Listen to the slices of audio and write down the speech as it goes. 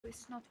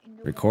is not in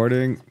the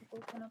Recording. room. People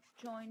cannot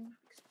join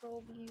because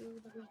probably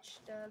you will reach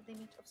the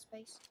limit of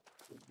space.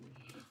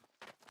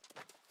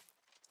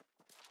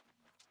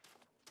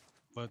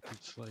 But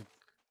it's like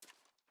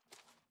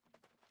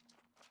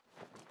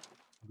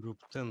group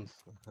 10. This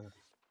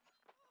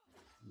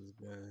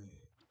guy.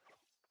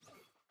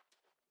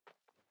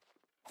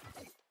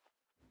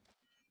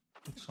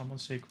 Did someone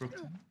say group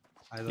 10?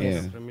 I don't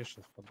Yeah. have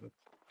permissions for that.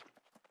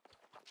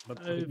 But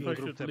If in I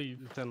group should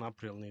leave. 10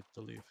 April need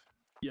to leave.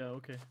 Yeah,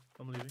 okay.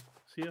 I'm leaving.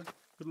 See ya.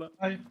 Good luck.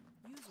 Hi.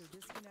 User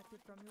disconnected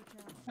from your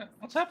channel.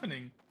 What's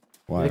happening?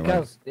 Why?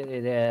 Because the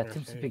Okay,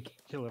 TeamSpeak.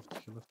 he left.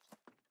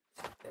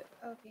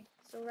 Okay,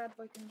 so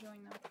Radboy can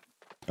join now.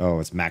 Oh,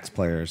 it's max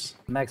players.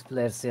 Max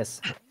players,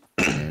 yes.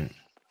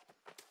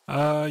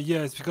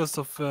 Yeah, it's because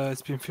of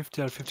it's been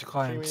 50 or 50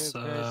 clients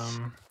in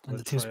the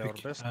Let's try our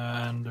TeamSpeak, best.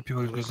 and the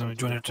people are Listen going to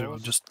to join the here to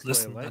calls, just play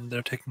listen, live. and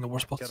they're taking the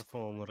worst spots.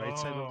 Careful on the right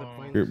side of the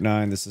point. Group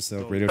 9, this is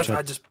Silk Radio But I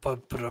check. just put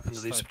it up in the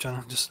Start YouTube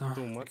channel just now.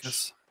 too I much.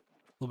 guess.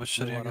 A little bit Move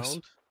shitty, I guess.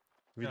 around.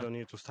 We Yeah. don't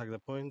need to stack the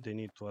point. They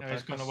need to Yeah, attack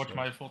he's gonna us, watch so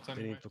my fault they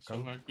anyway. need to So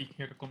come.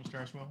 here comes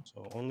there as well.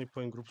 So only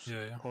point groups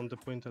Yeah. on the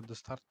point at the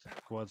start.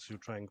 Quads, you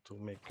trying to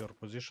make your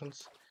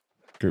positions.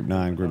 Group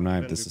 9, Group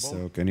 9, When this we is bomb,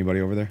 Silk. Anybody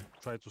over there?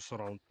 Try to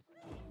surround.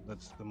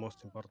 That's the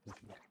most important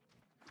thing.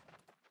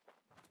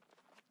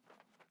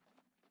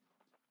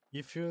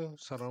 If you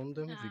surround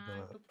them, we're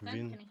gonna Group 10,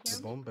 win can you the hear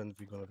me? bomb and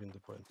we're gonna win the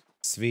point.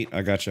 Sweet,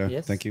 I gotcha.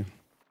 Yes. Thank you.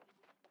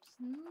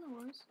 No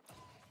worries.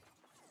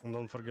 And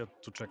don't forget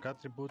to check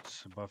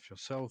attributes, buff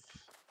yourself,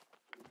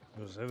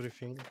 use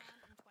everything.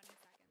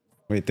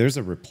 Wait, there's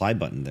a reply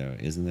button there,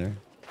 isn't there?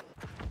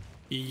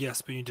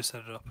 Yes, but you just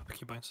set it up.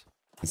 Keybinds.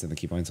 Is it the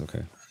key points?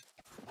 Okay.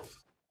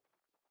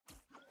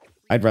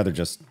 I'd rather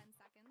just...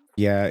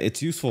 Yeah,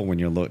 it's useful when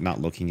you're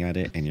not looking at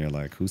it and you're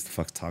like, who's the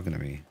fuck's talking to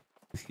me?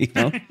 You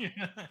know?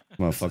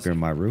 Motherfucker in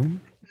my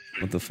room?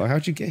 What the fuck?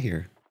 How'd you get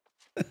here?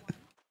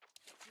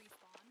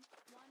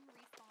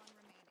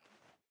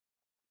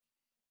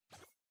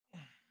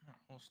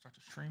 We'll start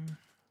the stream.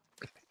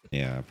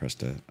 Yeah, I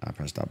pressed it.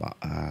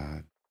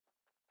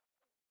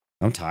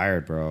 I'm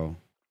tired, bro.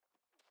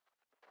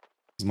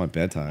 This is my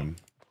bedtime.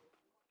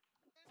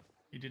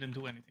 You didn't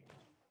do anything.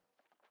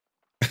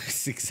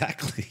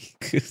 Exactly.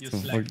 You I'm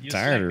slack- fucking you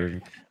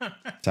tired. slacker.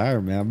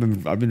 Tired,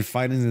 man. I've been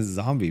fighting this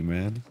zombie,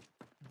 man.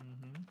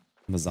 Mhm.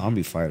 I'm a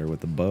zombie fighter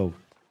with a bow.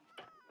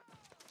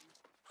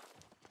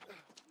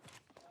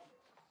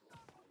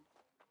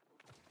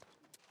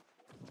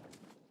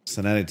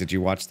 Xynetic, did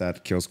you watch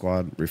that Kill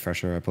Squad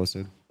refresher I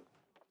posted?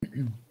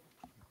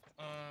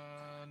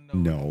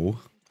 No.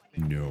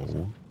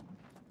 No.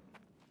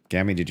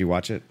 Gammy, did you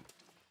watch it?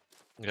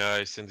 Yeah,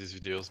 I sent these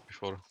videos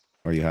before.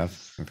 Oh, you have?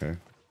 Okay.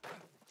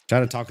 Try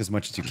to talk as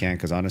much as you can,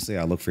 because honestly,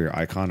 I look for your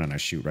icon and I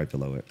shoot right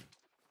below it.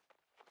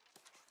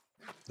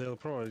 They'll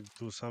probably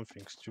do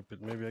something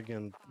stupid. Maybe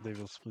again they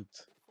will split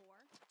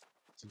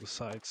to the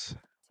sides.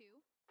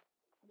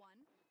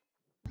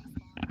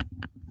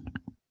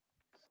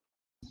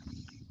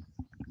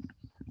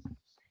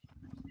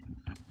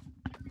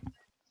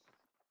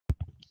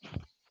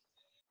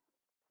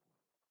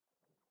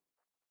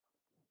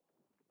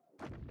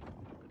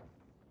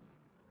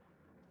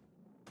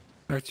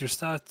 Back to your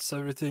stats,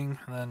 everything,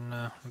 and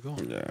then we go.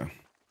 Yeah.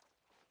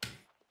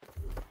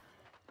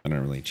 I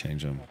don't really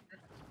change them.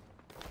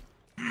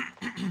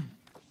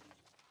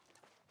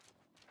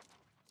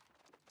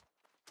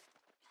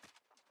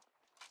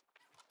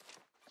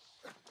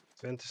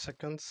 20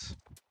 seconds.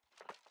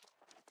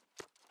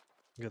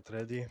 Get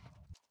ready.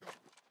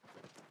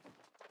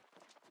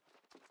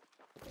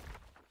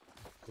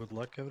 Good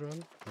luck,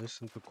 everyone.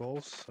 Listen to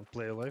calls and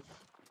play live.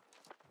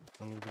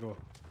 And go.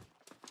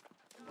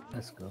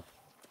 Let's go.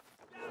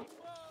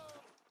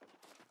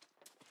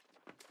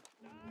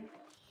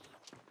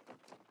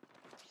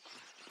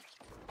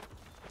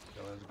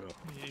 Yeah, let's go.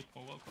 Hey,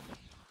 well, welcome.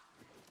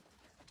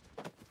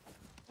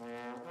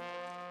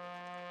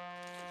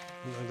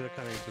 No, they're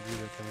coming to do.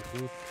 They're coming to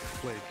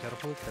play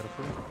carefully,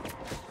 carefully.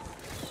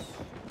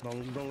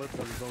 Don't let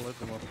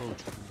them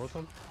approach the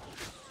bottom.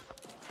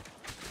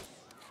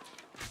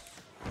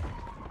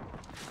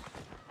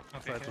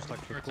 Try to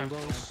stack your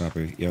cooldowns.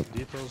 Copy, yep.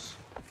 Details.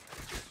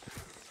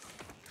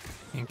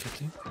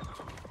 iKety.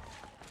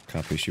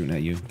 Copy, shooting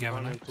at you.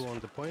 1 and GAMINTAE. 2 on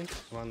the point.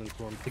 1 and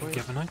 2 on the Take point.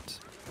 GAMINTAE.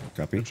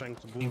 Copy. We're trying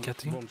to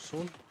iKety. bomb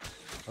soon.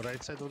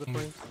 Right side of the In-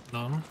 point.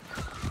 Down.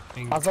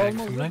 Az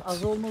olmadı,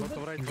 az olmadı.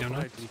 Bottom right, Ignore bottom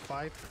that. right in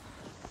 5,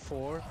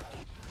 4,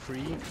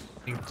 3,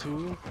 Ink.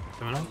 2. GAMINTAE.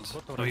 Bottom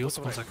No right, heals,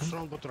 bottom 1 right. second.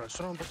 Surround bottom right,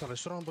 surround bottom right,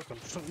 surround bottom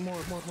right. More.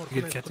 Get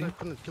Connect, Ketty.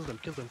 connect. Kill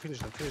them, finish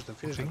them. Finish them.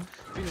 Finish them,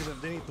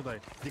 they need to die.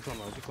 Declan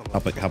now.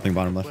 Helping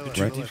bottom left, Well, right.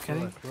 well, Keep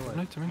getting. well, well.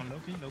 Right to me. Come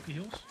on, Loki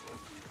heals.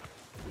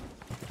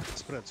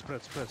 Spread.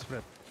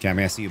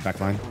 Gammy, I see you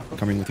backline.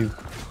 Coming with you.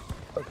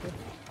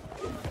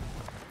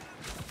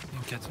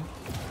 iKety.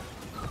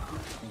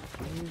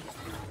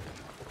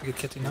 Get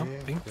Ketty now.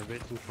 Yeah, Ping. they're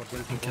waiting for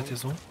them to iKety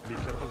as bomb. well. Be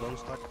careful,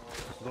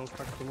 don't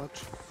stack too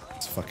much.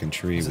 This fucking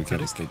tree, Is we it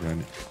gotta Heretik? stay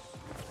behind it.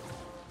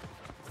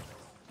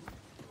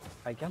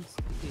 I can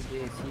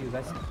see you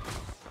guys.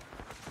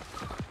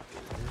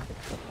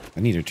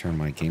 need to turn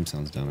my game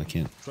sounds down. I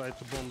can't. Try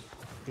to bomb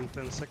in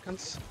 10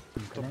 seconds.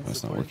 Top Oh, of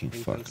it's the not point working.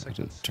 in Fuck. 10 I have to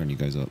seconds. turn you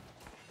guys up.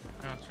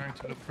 Yeah, trying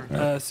to look for.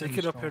 Take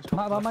it up here.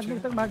 Top left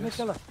here. Magnet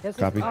color. Yes,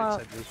 Copy. Right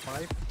side in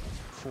 5,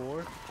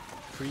 4,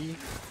 3,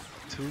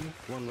 2,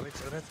 1. Right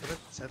side.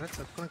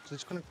 Connect.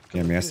 Disconnect.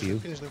 Gammy, I see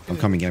you. I'm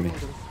coming, Gammy.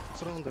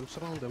 Surround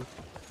them.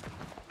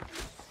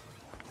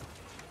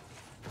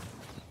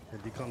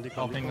 Decon.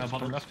 Helping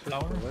bottom left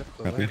flower.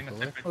 Copy.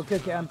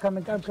 Okay, I'm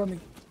coming.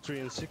 3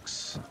 and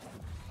 6.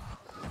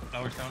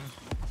 Flowers down.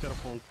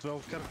 Careful.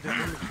 12. Careful.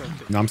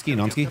 Nomski.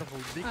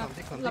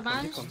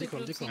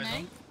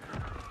 Decon.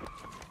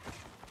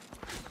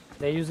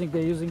 They're using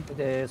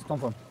the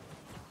stomp on.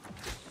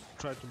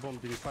 Try to bomb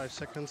in 5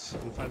 seconds.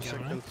 In 5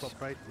 seconds.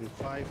 Top right. In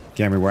 5.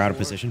 Gammy, we're out of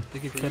position.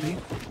 Take it, Kelly.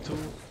 2,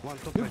 1.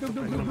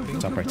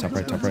 Top right.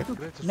 Top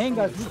right. Main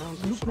guys,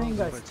 look main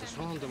guys.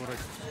 Surround them right.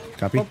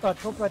 Copy.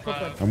 Top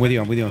right. I'm with you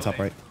on top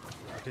right.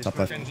 Top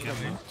left. Go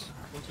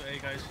to A,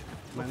 guys.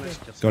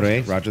 Go to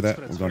A. Roger that.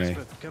 We're going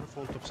to A.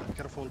 Careful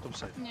on top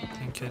side.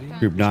 And Kelly.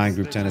 Group 9,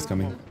 Group 10 is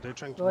coming. They're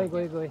trying to Go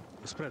away.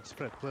 Spread.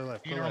 Play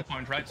left. Either on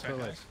point, right side, Play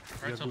guys.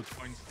 left. Right You're side good.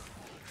 point.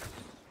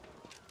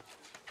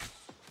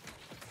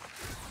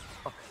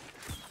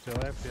 Play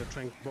left. They're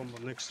trying to bomb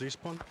on next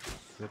respawn.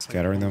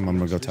 Scattering them. I'm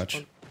gonna go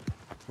touch.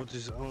 What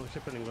is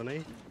happening on A?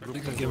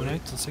 Take it, Gamma 8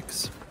 and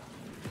 6.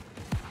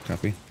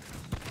 Copy.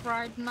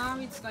 Right now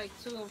it's like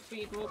 2 or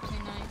 3 groups in A.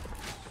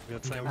 We are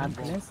trying to And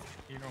bomb finish.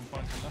 Either on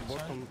point on left side.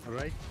 bottom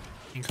right.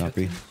 And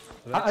Copy.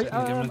 Right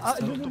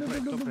side.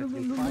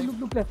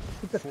 Look left.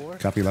 4,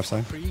 Copy left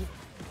side. 3,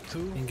 2,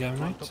 In Gamma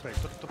 1. 8. Top right.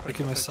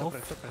 Taking myself.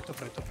 Top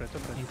right.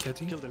 And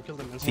Kelly. Kill them.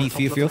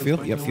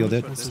 Feel. Yep, feel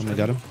dead. Somebody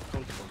got him.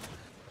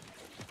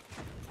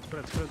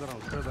 Spread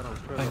around.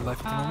 Playing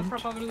life at the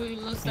moment. Probably we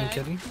will lose And that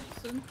Kelly.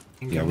 soon.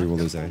 And Yeah, we will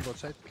lose A.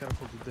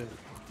 Careful with them.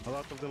 A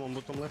lot of them on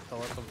bottom left.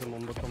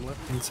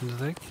 And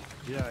Synthetech.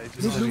 Yeah, it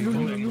is.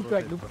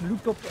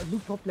 Look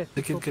top left.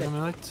 Take it,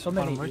 Gamma 8. So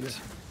many. Bottom right.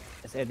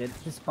 Yes,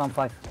 this is spawn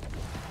 5.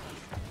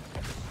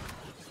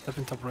 Step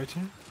in top right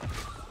here.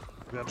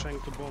 We are trying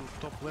to bomb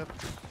top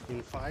left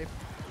in 5,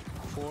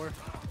 4,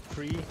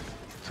 3,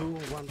 2,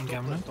 1. Top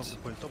Gamma left.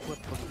 Knight. Top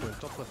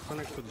left.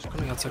 Connect to this.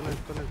 That's okay.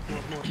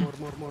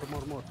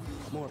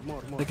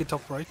 More. Take it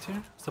top right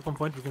here. Step on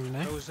point, we're going to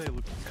be How is they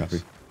looking?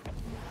 Copy.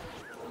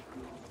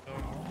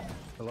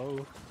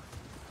 Hello.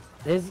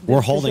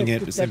 We're holding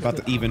it. It's about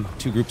to even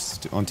 2 groups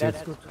on 2.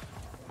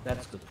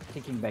 That's good.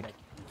 Kicking back.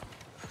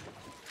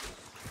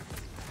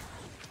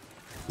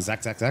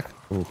 Zach.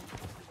 Oh,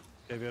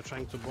 Okay, we are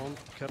trying to bomb.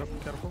 Careful.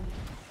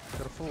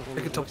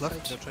 Take it top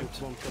left. They're trying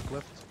to bomb top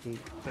left in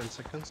 10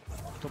 seconds.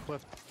 Top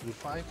left in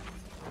 5,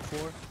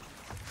 4,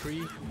 3,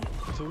 2,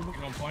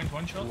 Either on point,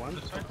 one shot. 1.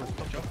 This side.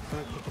 Top left.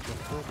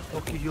 Connect.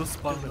 Okay, he'll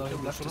spawn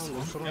down left as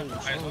well. Surround.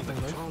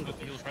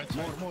 Heals right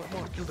side. More.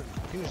 Kill them.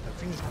 Finish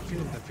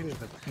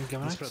them. And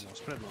Gamma 8.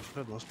 Spread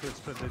now.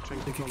 They're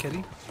trying Take to it,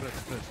 Kelly. Spread.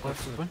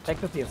 Left as point.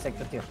 Sector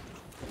tier.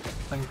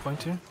 Playing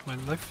point here. My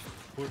life.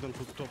 Push them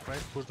to top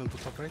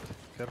right.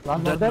 Careful.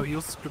 One more Dead, no dead.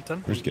 heals. Group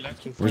 10.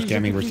 where's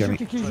Gammy?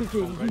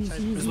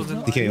 This was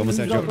in DK, almost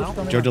at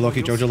Jojo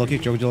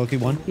Loki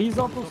 1. He's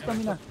auto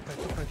stamina.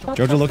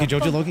 Jojo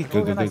Loki.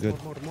 Good.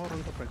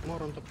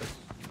 More on top right.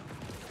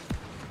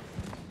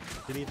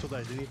 They need to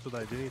die.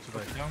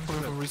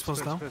 Coming from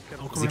respawns now.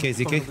 I'm coming.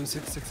 ZK. Follow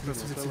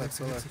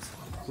 6.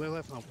 Play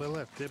left now.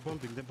 They're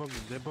bombing.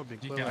 Play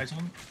DK left. eyes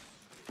on.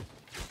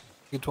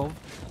 Get 12.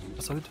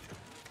 Aside.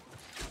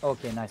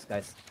 Okay, nice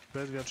guys.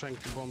 Red, we are trying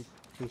to bomb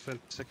in 20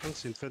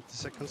 seconds. In 20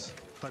 seconds,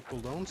 attack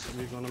cooldowns.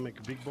 We're gonna make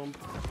a big bomb.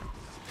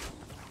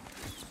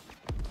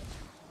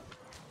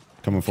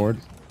 Coming forward.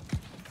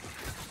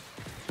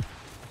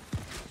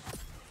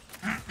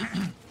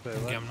 Play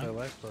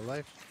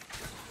life.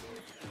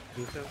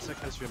 In 10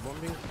 seconds, we are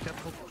bombing.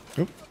 Careful.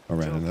 Oop, I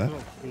ran into that.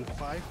 12. In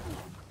 5,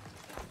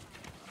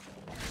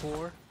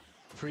 4,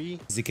 3,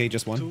 ZK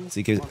just 1. 2,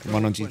 ZK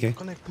 1 on GK.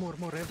 Connect more.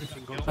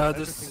 Everything goes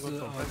This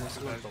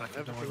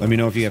Let me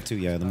know if you have 2.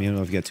 Yeah, let me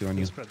know if you get 2 on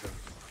you. Spread them.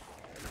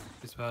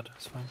 It's bad.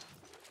 It's fine.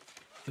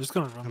 I'm just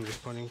gonna run. I'm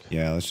respawning.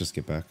 Yeah, let's just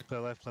get back. Play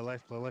life.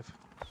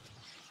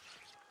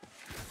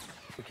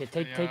 Okay,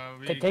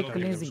 we take go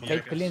cleansing. here,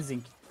 Take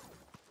cleansing.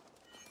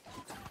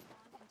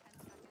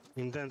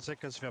 In 10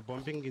 seconds, we are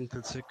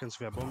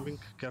bombing.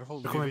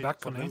 Careful. They're coming wait back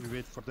for on them. A. We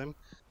wait for them.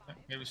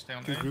 Maybe stay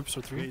on 2 A. groups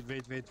or 3.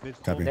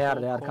 Wait. Copy. They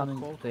are coming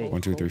to A.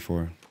 1, 2, 3,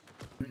 4.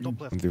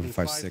 Top left. 1, 2, in 5,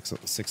 5,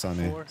 6 on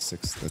A.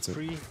 6. That's it.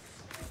 3,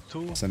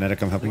 2.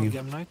 Synetic, I'm helping you.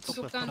 Gamma 9.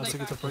 Look down I'll like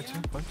take it that, up right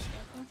here. Point.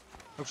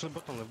 Actually,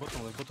 bottom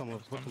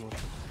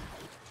left.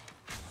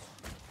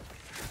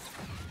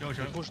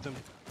 Jojo. Push them.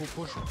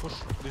 Push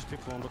these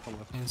people on bottom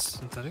left. And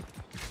Synthetic.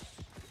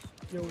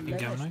 And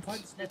Gamma 9.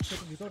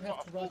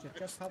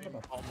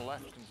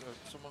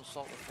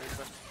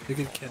 Take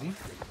it, Kelly.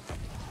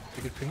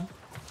 Take it, Ping.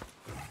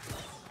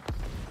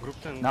 Group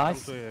 10.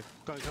 Nice.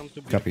 Come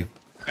to B. Copy.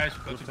 Guys,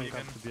 go to B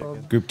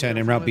again. Group 10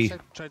 in route B.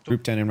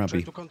 Group 10 in route Try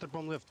B. to counter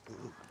bomb left.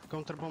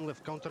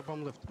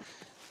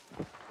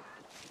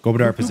 Go over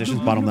to our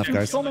positions. Bottom left,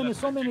 guys. So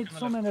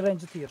many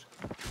ranged here.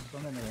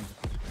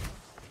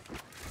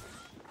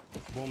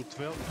 Bomb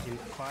 12 in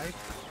 5,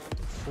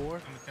 4,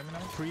 And the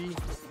camera. 3,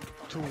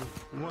 2,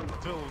 1.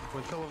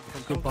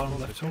 12. Good bottom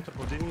left, too.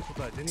 They need to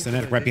die. They need to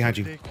Xynetic die. right behind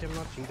you. They have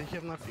nothing. They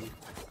have nothing.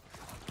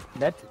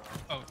 Dead.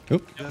 Oh,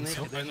 Oop. They're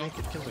naked. They're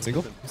naked. Kill them.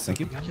 Single. Kill them. Thank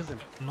you. Kill them.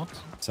 Not.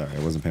 Sorry, I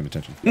wasn't paying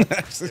attention. Play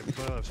left.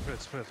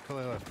 Spread.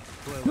 Play left.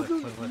 Play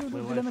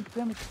left.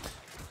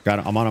 Got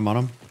it. I'm on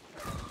him.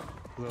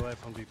 Play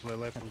left on B. Play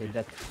left on Okay, B.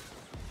 dead.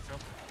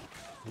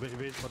 Wait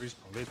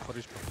for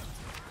respawn.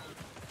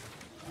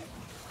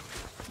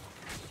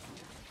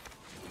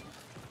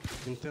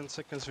 In 10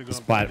 seconds we're gonna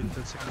Spot. bomb. In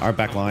 10 seconds. Our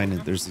back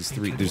line. There's these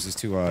two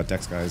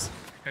DEX guys.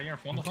 okay, you're in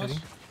front of Okay. us.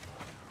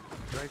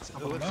 Right, left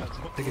side,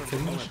 bottom Take a left, kill.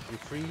 bottom left. In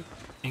 3,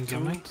 In 2,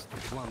 Gamite.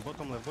 1.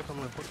 Bottom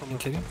left. In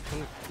Kitty.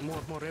 More,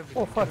 everything.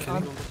 Oh, fuck, Everything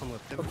I'm- on bottom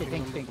left. Okay,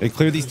 Everything on thank. Hey,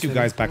 clear these two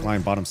guys back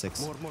line, bottom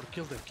 6. More,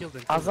 kill them.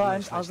 Aza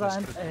and Nice,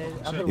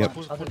 other Yep.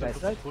 one, other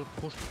guys, right?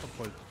 Push to top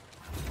point.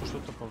 Push to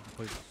top of the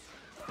point.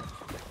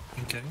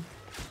 In Kitty.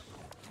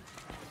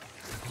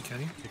 In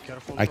Kitty. Be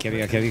careful.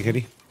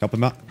 iKety. Help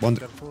him out. One.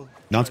 Careful.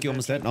 Nomsky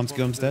almost dead.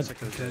 Nomsky almost dead.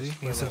 Okay,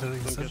 he's dead,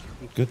 he's dead.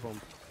 Good.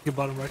 Good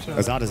bottom right.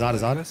 Azad.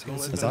 Don't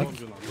let them Azad. bomb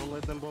you now. Don't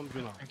let them bomb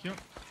you now. Thank you.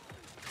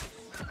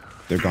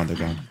 They're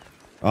gone.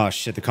 Oh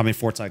shit, they're coming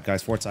fort side,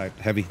 guys. Fort side,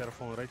 heavy.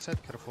 Careful on right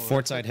side. Careful on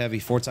Fort right side,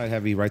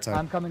 heavy. Right side.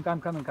 I'm coming. Yeah,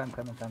 nice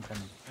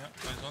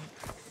one.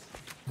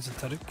 He's a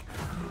Heretik. side.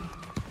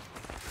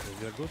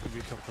 We are good.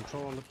 We have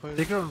control on the point.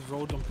 Take a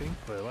road on ping.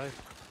 Play live.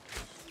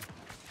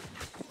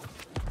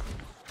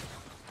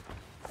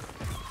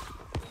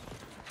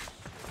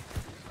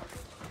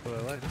 Play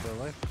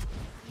live.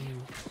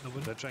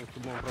 Double. They're trying to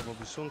bomb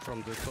probably soon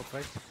from the top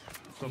right.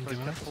 Top right,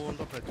 careful on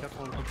top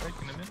right.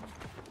 In a minute.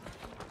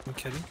 In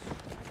Kitty.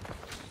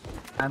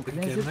 I'm In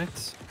cleansing.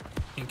 Gamite.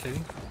 In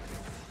Kitty.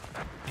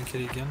 In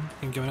Kitty again.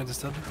 In Gamite is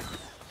dead.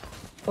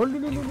 Oh,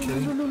 no.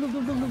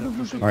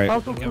 All right.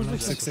 Out of Gamma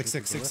position.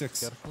 6.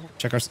 Careful.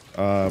 Check our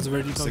It's a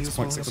very deep 6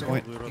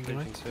 point. We're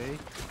rotating to A.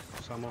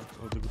 Some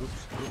of the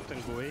groups. Group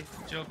 10 go A.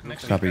 Joke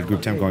next Copy.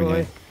 Group 10 going A.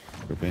 Away.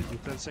 Group A. In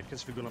 10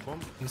 seconds we're gonna bomb.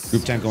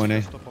 Group 10 going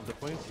A. Top of the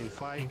point. In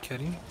 5, In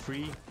Kitty.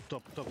 3,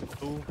 top, 2,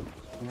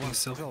 1.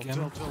 Self 12, again.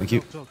 12, 12, Thank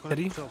you. 12,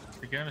 Kitty.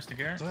 12, The gear, Mr.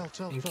 Gear. 12,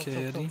 12, In 12, 12,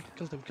 12. Kitty.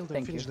 Kill them.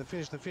 Thank Finish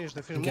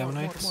you. them. Gamma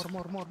More.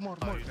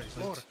 Knights.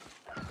 More.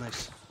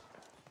 Nice.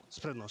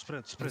 Spread now.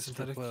 Spread.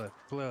 Synthetic. Play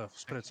left.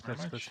 Spread.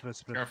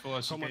 Careful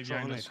as How you much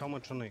behind on us. it? How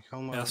much on it? How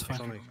Yeah, it's much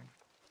fine. on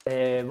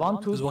it?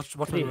 1, 2, Just watch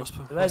my 3. grasp.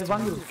 Where's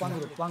one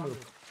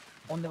group?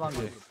 Only one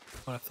group.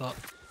 What I thought.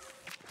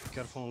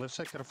 Careful on left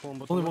side. Careful on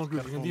bottom Only one left.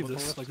 group. You can Careful on leave bottom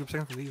this. left. Like group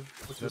second can leave.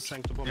 Look at They're this.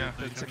 trying to bomb Yeah, in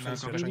 10 they seconds. can They're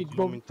go trying We to go.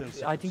 bomb in 10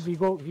 seconds. I think we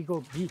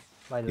go B.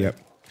 By the way. Yep.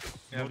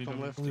 Yeah, we Bottom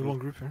do. left. Only one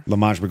group here.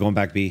 Lamage, we're going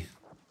back B.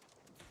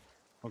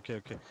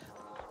 Okay.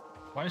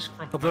 Why is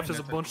Crop Top left is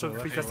a behind bunch that?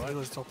 of free casting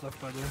healers. Top left,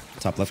 by the way.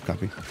 Top left,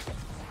 copy.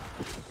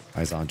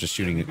 Eyes on, just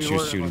shooting it.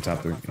 Shooting top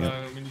 3.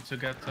 Yeah. We need to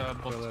get Play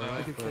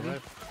left. Play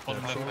left.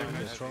 bottom left Trolling,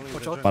 guys. trolling,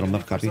 Watch they're out. Bottom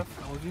left, copy. All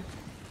of you.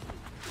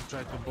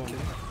 Try to bomb.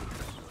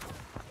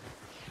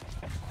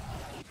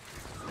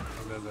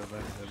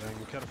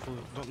 They're careful.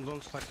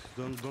 Don't stack.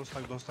 Don't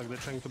stack. They're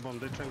trying to bomb.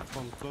 Don't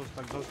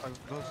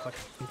stack.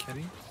 In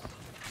Kitty.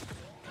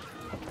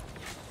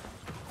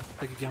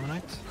 Take a Gamma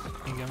Knight.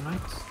 In Gamma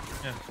Knight.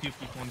 Yeah, few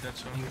people on that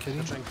zone. In Kitty.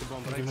 They're trying to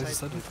bomb In right Gamma Knight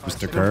side. is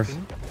dead. Mr. Kerr.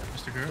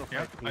 Mr. Gur, Top yeah,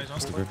 right,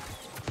 eyes on. in Good.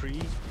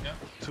 3, Yeah.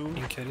 2,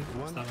 In Kitty.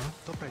 1. Stand on.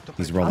 Top right.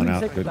 He's right. rolling I'm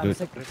out. sick, Good. I'm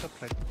sick.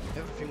 Top right.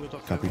 Everything with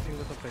top. Copy. Everything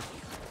with top right.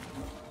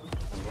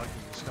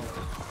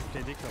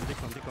 Okay, decon.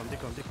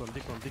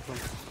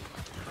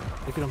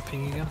 Look at him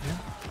ping again.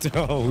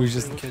 Yeah. Oh, we're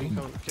just Kidding.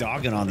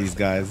 dogging on these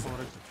guys.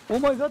 Oh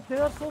my god, they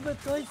are so bad,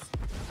 guys.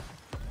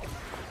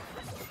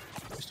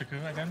 Mr. Gur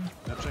again.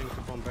 They're trying to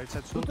bomb right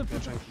side soon.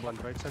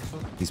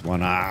 He's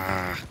one.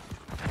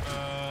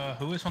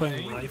 Who is on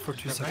Playing A? live for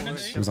 2 Is that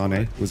seconds. Who's on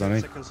A? Who's on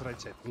A? 10 seconds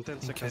right side. In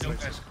 10 seconds Don't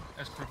right side.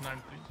 ask Group 9,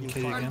 please. In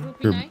Okay, 5, again. Group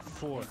Group. in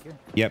 4,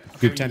 Yep.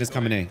 Group 10 is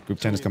coming A. Group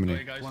 10 is coming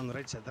A. Guys. 1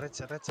 right side. Right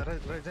side. Go to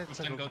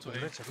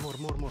A. Right side.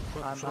 More.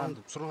 Surround.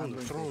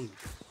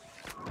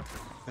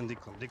 And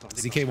decon.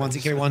 ZK1,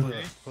 ZK1.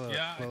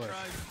 Yeah, I tried.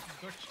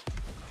 Gotcha.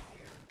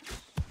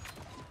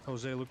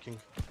 How's they looking?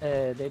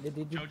 They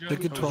They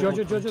get 12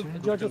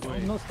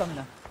 Jojo, no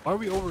stamina. Why are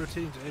we over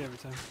rotating to A every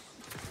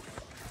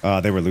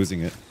time? They were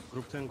losing it.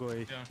 Group 10 go A.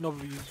 Yeah. No,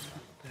 but we.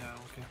 Yeah,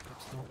 okay.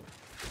 That's no.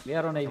 We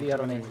are on A.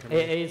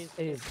 A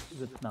is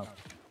good now.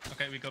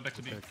 Okay, we go back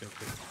to B. Okay.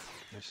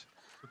 Nice.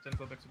 Group 10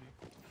 go back to B.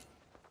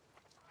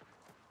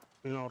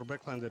 In our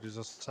backline there is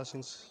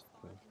assassins.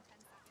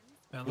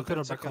 Yeah, In look 10 at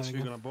our seconds backline we're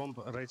again. gonna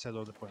bomb right side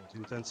of the point.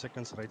 In 10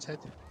 seconds right side.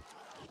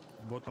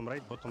 Bottom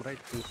right.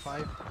 In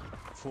 5,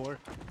 4,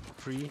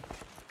 3,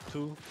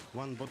 2,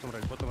 1. Bottom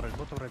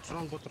right.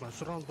 Surround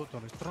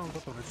bottom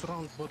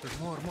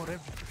right. More.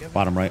 Everything.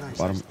 Bottom right, Nice.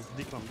 bottom.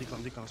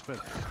 Decon. Spread.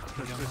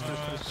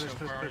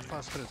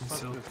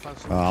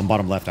 Fast. I'm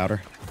bottom left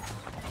outer.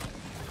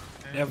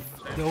 They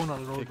have their own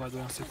other road, by the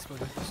way, on 6 by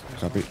the way.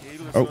 Copy.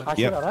 Oh,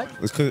 yep. Alright?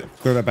 Let's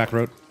clear that back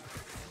road.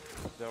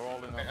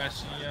 Okay, I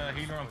see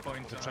healer on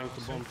point. Trying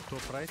to bomb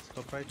top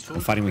right soon.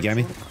 I'm fighting with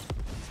Gami.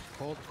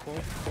 Hold.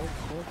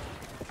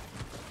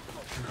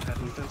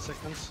 In 10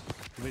 seconds.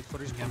 Wait for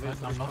his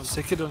I'm not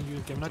sick it on you.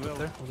 GameNet up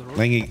there on the road.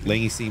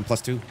 Langy seeing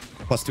 +2.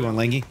 +2 on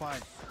Langy.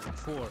 5,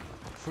 4,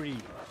 3,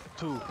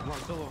 2, 1.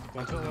 12.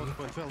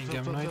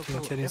 GameNet, you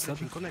can instead.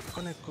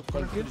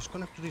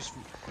 Connect to this.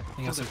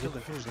 Kill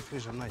them,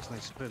 finish them. Nice.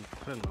 Spread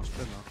now.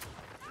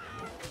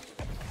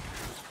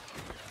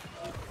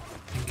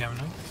 In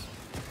GameNet.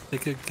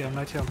 Take a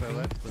GameNet here on Play ping.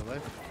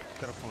 left.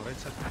 Careful on right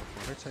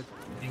side.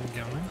 In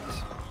GameNet.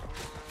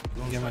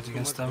 GameNet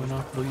against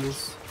stamina. Blue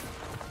heals.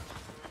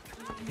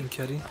 In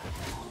carry.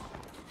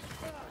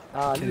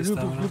 Carry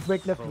stamina. Look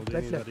back left.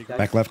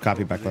 Back left,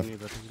 copy, back left.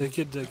 Take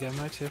it the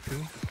GameNet here,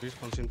 ping.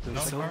 Response in 10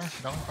 Down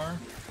seconds. car.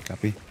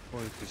 Copy.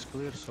 Point is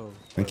clear, so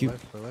Thank play you.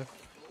 left.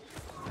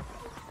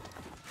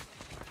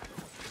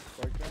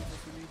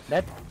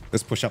 That.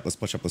 Let's push up.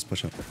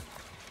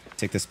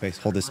 Take this space.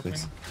 Hold this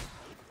space.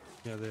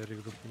 Yeah, they're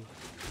regrouping.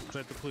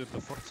 Try to clear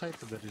the fourth side.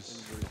 There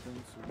is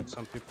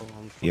some people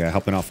on fourth Yeah, side.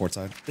 helping out fort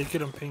side. Take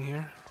it on ping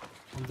here.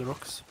 On the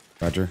rocks.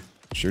 Roger.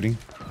 Shooting.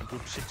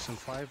 Group 6 and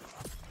 5.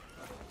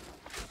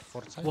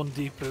 Fourth side. One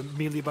deep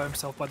melee by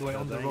himself, by the way,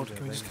 on the road.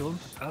 Can we just kill him?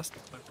 Fast,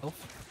 by himself.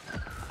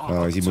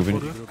 Is he moving?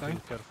 Supporter guy.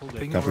 Careful, Ping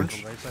they Cover. on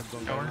right side.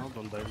 Don't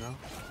die now.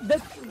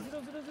 That. 0.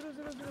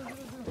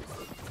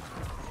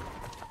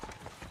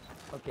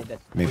 Okay, that.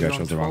 Maybe I We're on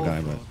chose the wrong 12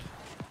 guy, but road.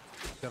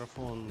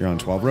 Careful on you're on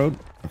 12 road?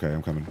 Okay,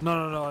 I'm coming.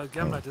 No,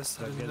 GameNet this.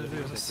 I Yeah, didn't get do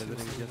it, this. get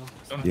it.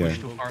 Don't Yeah. push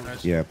too far,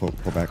 guys. Yeah, pull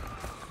back.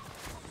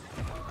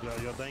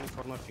 You're dying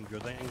for nothing. You're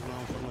dying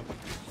now for nothing.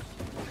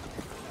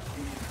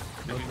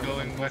 We're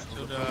going back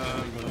to the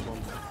You're gonna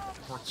bomb.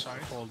 port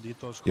side. All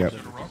detours. Yep. To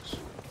the rocks.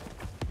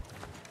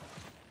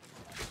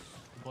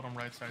 Bottom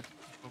right side.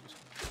 Focus.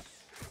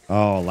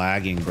 Oh,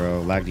 lagging,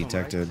 bro. Lag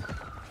detected.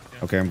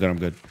 Okay, I'm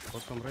good.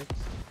 Bottom right.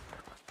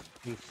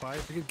 In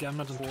 5, Take it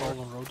GameNet on 12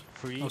 on road.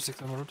 3, Oh,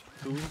 6 on road.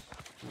 2.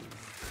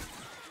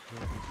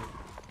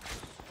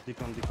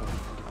 Decon.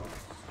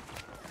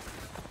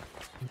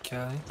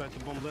 Okay. Try to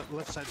bomb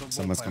left side of bomb.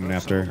 Someone's fire, coming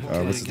left after. side of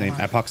bomb What's his name?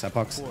 fire.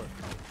 Apox. 4,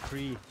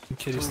 3,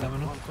 Carry 2,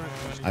 stamina.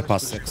 1.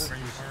 iPod 6.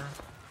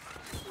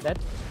 That.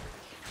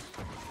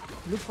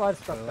 Look for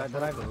stuff.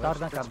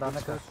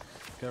 Darna kar.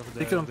 Careful,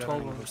 Take it on they're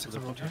 12 running or to 6 the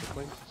on road, focus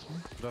point.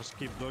 Just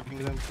keep dogging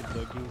them.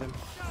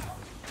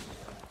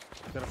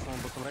 Careful on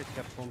bottom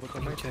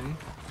right. Carry.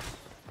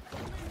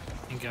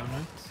 In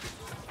GameNet.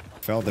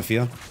 Fell the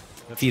field.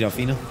 Feed off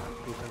Fina. In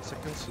 10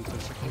 seconds. In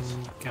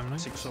GameNet.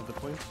 6 of the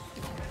point.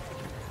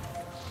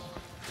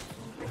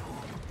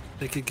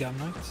 Take it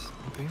GameNet.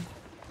 Okay.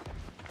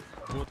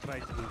 Both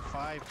right in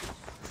 5,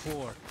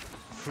 4,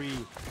 3,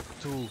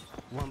 2,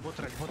 1. Both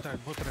right.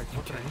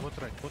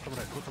 Bottom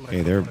right.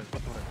 Hey, they're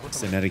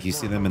Xynetic. You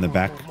see them in the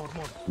back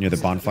near the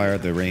bonfire,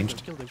 the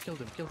ranged. Kill them.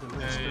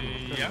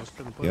 Yeah.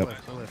 Yep.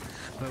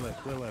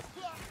 Play left.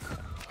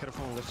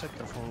 Careful on left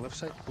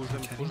side. Push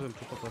them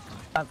to top left.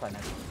 I'm fine.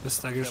 The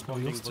staggers no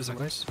heals. 2 bottom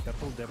seconds. right.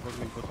 Careful, they're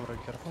bogging bottom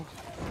right. Careful.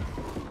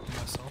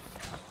 Myself.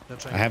 They're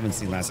trying I to haven't bomb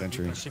seen bottom last right.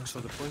 entry. 6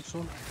 of the point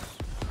soon.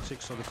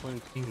 6 of the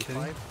point in Okay.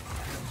 5.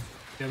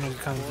 GameNet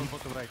kind 4 of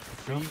bottom right.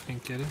 deep. 3, In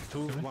carry. 2,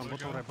 1.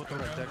 Bottom right.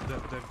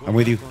 They're I'm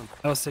with you. gone.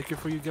 I was taking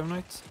for you,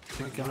 GameNet.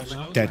 Take it GameNet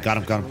now. Dead. Got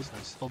him.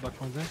 Nice. Fall back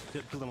point there.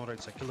 Kill them on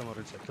right side.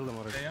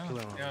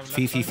 Yeah.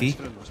 Fee.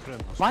 Spread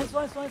now. Fine.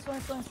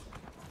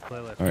 Play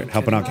left. All right,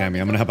 helping out Cammy.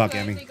 I'm gonna help out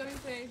Cammy. They're going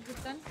to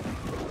group 10.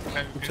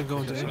 We can go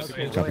into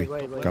A. Copy.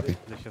 Wait. Copy.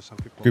 They have some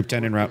people. Group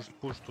 10 en route.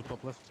 Push to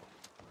top left.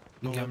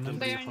 In Don't let them GameNet.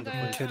 They're be in on the the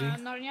point. Kitty.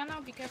 Narnia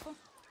now, be careful.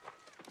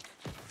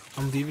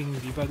 I'm leaving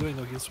B by the way,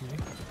 no heals from me.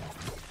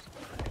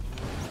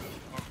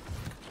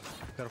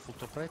 Careful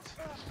top right.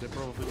 They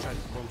probably try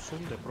to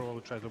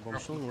bomb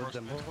soon. Let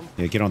them bomb.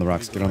 Yeah, get on the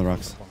rocks.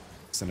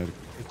 Xynetic.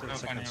 In 10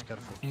 seconds,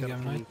 careful. In Careful,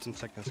 GameNet. in 10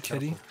 seconds,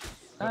 Kitty.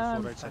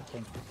 Careful, right side.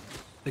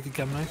 Take a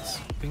GameNet.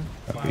 Ping.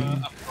 Copy. In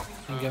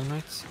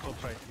GameNet.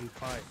 Top right, in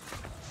 5,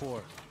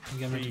 4, In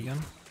GameNet again.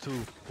 2,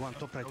 1.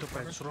 Top right.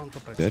 Surround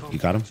top right. Good, you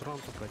got him?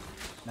 Surround top right.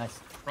 Nice.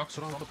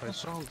 Surround top right.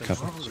 Surround them.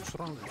 Copy.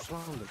 Surround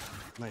them.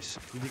 Nice.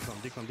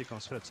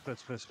 Decon.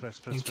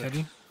 Spread. In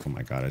carry. Oh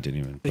my god, I didn't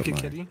even Take put a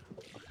my... carry. In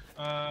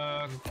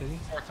carry.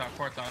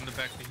 Porta on the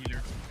back, the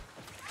healer.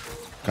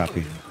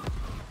 Copy.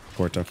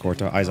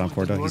 Corta. Eyes on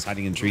Corta. He's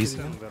hiding in trees.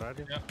 Where are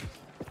you? Yeah.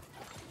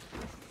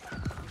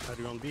 Are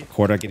you on B?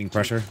 Corta getting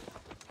pressure.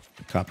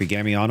 Copy.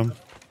 Gammy on him. Keep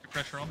the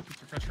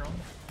pressure on.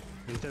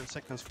 In 10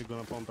 seconds, we're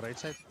gonna bomb right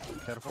side.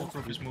 Careful.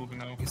 Group is moving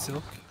now. In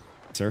silk.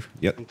 Sir.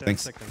 Yep. In 10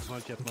 Thanks. seconds,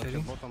 not yet. Okay.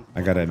 Bottom.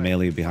 I got a bottom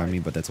melee right. behind me,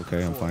 but that's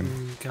okay. I'm fine.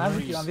 In I'm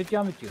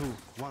GameNet. with you. 2,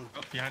 1.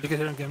 Oh, behind Take it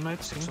here in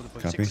GameNet. 6 of the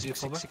point. Copy.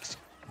 6.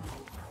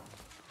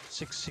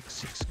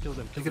 Kill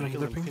them. Take it on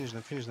healer ping. Finish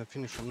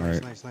them.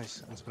 Alright.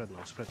 Nice. And spread now.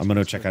 I'm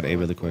gonna check out A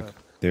really quick.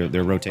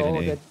 They're rotating Oh,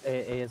 A. that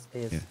AS.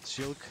 Yeah.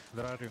 Silk,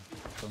 where are you?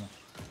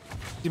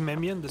 The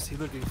Memian, the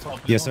sealer getting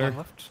fucked. Yes, sir.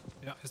 Left.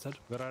 Yeah, he's dead.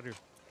 Where are you?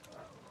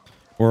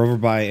 We're over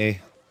by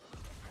A.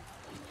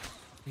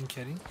 In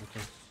carry.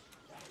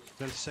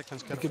 20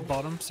 seconds, Take careful. it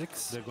bottom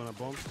 6. They're gonna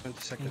bomb. 20 In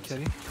seconds.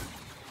 carry.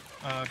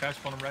 Guys,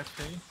 bottom right,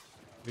 stay.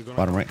 We're gonna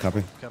Bottom bomb. right,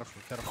 copy.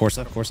 Careful, careful. Corsa,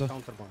 careful. Corsa.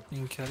 Counter bomb.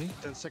 In carry.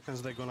 10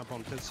 seconds they're gonna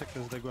bomb. 10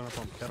 seconds they're gonna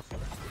bomb. Careful.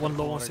 One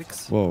low on Right.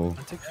 6. Whoa.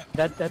 I think.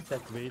 That.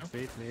 Wait.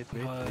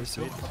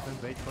 So- Wait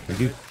for Thank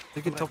them. you.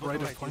 Take it top right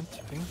of point.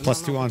 Ping.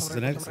 Plus 2 on bottom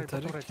ZKDD. right,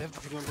 bottom right.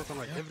 Everything on bottom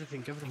right.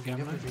 Everything.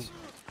 Gamma.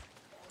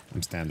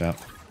 I'm stand out.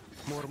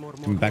 More.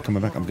 Coming back.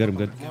 I'm good. I'm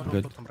good. More, I'm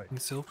good. bottom right. In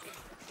silk.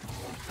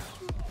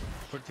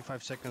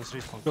 45 seconds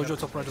respawn. Jojo Careful,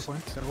 top right of guys.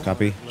 point. Careful.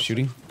 Copy. Left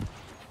Shooting.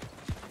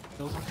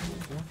 Silk.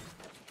 Yeah.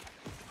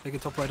 Take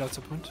it top right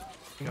outside point. side.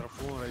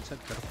 Careful, right side,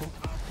 careful.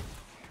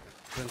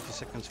 20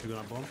 seconds we're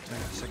gonna bomb.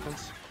 20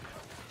 seconds.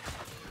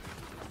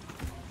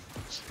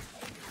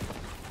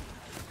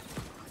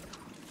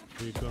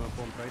 We're gonna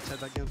bomb right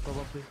side again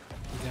probably.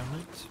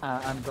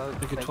 Gamma. I'm going.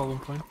 Take it Back. 12 on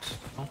point.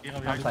 No.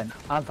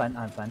 I'm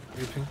fine.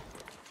 Reaping.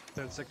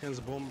 10 seconds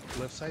bomb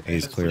left side. A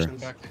is 10 clear.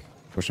 seconds.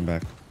 Pushing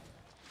back.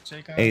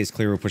 Take A is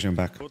clear. We're pushing him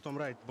back. Bottom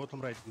right.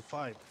 In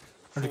 5.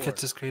 Trying to 4,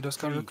 catch this Kratos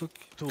guy real quick.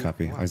 2,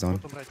 Copy, 1. eyes on.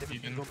 Bottom right,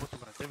 everything, go bottom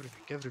right,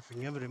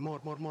 everything, more.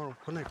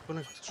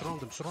 Surround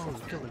them,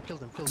 kill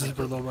them. This is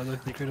below by the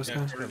Kratos Yeah,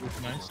 guy. very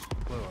nice.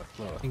 Play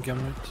left. In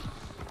gamma.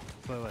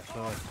 Play left.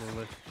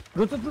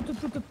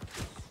 Rooted.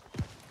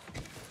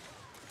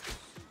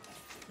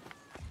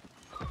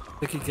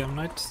 Take it gamma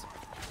knight.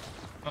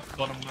 Oh,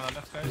 bottom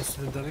left, guys. This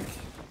is Derek.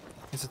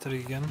 It's a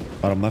Derek again.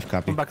 Bottom left,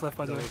 copy. Come back left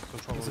by the way. Direct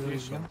control It's a of Derek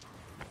this again. one.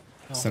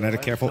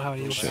 ZKDD, careful. Ah,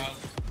 you- Shit.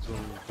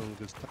 Don't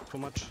get stuck too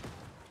much.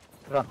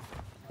 Run.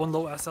 One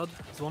low Assad.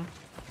 It's one.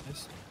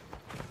 Nice.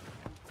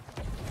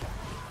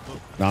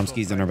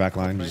 Domski's in our back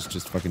line.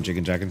 Just fucking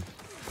jigging jagging.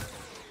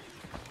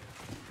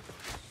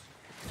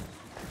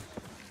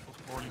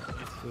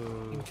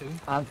 In carry.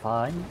 I'm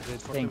fine.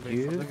 Wait for Thank them,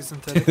 wait for you. Like it's in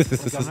Derek.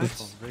 Gamma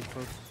knight. Wait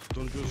for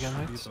don't use Again,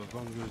 right? detours,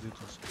 don't use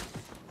detours.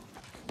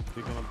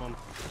 We're gonna bomb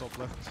top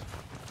left.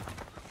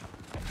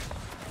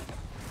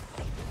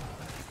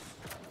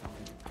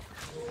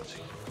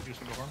 Use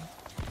the horn.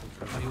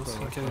 I use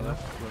in carry now.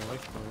 Play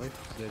left.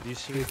 They're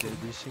DC.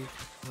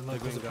 The knight going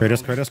goes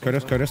down.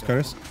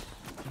 Kratos.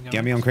 in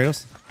Get me on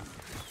Kratos.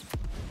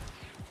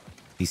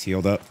 He's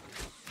healed up.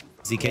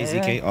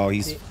 ZK. Oh,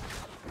 he's...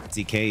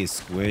 ZK is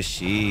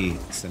squishy.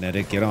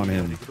 ZKDD, get on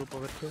him. Group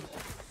over here.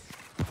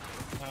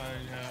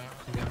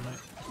 Gamma knight.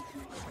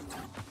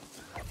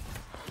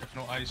 Have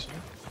no eyes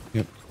here.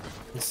 Yep.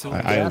 He's still I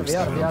in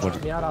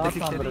understand. We are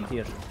outnumbered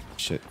here.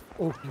 Shit.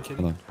 carry.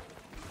 Hold on.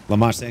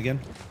 Lamar, say again.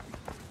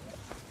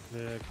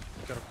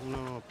 Careful.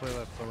 No, play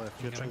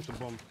left. You're trying to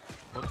bomb.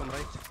 Bottom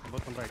right.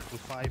 In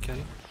 5,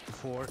 Carry.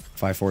 4,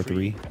 5, 4,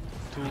 3. 2,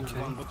 Okay.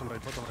 1. Bottom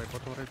right.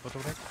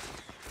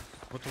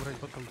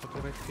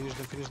 Finish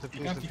them.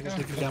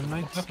 Take it gamma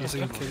knight. There's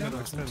a carry.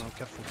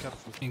 Careful.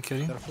 In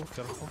carry.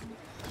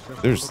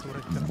 There's...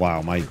 Careful.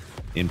 Wow, my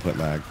input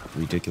lag.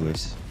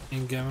 Ridiculous.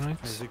 In gamma knight.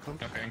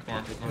 Okay,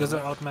 ignore. You guys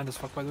are outmanned as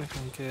fuck by the way.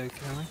 In carry.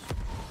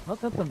 What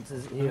happened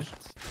is here?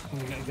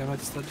 Gamma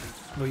knight is dead.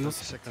 No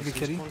heals. Take a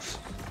carry.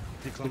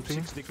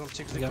 Declamp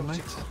 6. Gamma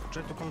knight.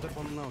 Try to counter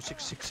bomb now.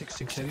 6.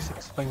 In carry.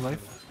 Playing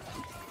live.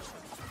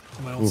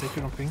 My own Oof.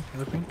 sacred on ping.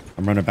 Other ping.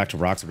 I'm running back to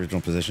Rock's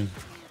original position.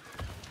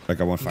 I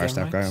got one fire Gamma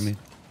staff guy on me.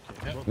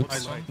 Yeah,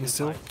 eyes on. In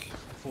silk.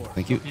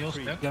 Thank you. Heals,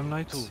 yeah. Gamma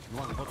knight. Guys,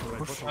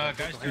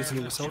 Using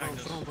there.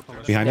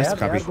 yourself. Behind us, They are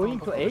copy. going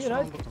to A,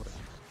 right?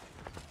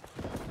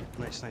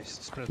 Nice.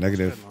 Spread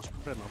Negative.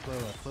 Spread now.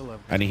 Play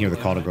left. I didn't hear the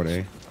call to go to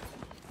A.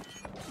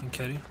 In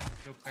carry.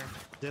 Go clear.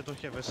 They don't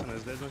have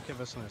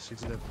SNS.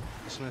 It's dead.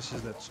 SNS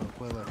is dead, so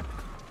play left.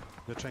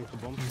 They're trying to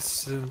bomb. In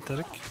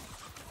synthetic.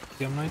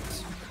 Gamma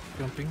knight.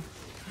 Jumping.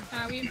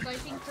 We're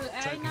fighting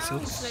to A now.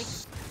 yourself. It's like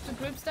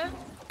two groups there.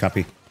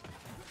 Copy.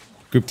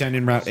 Group 10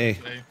 in route A.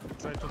 Hey,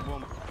 Try to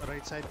bomb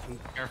right side and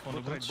careful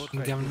on the woods. both In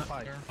right. gamma In knight.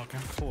 5, Okay.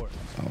 4,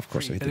 Oh, of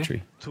course I hit the Ready?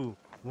 tree. 2,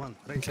 1.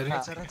 Right Okay.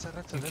 side.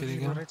 Okay, Everything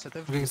again. right side. Okay,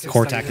 Everything. so-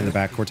 Core tack in the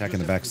back.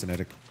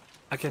 ZKDD.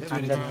 I can't do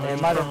And anything.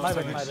 then my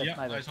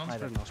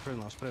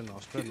bad. Spread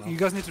now. You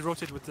guys need to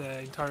rotate with the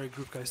entire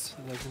group, guys.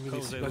 Like, really,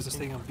 Cozy, you guys are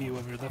staying on B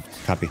when we're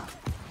left. Copy.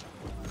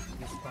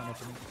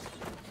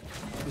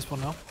 This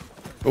one now.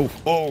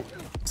 Oh.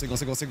 Signal.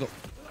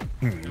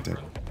 Dead.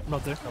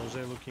 Not there. How's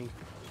they looking?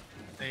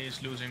 A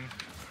is losing.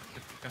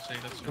 If you can say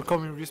that's They're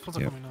coming, respawns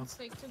are Yep. coming now. It's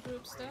like two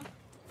groups there.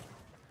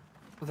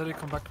 But then they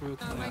come back with.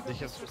 My They group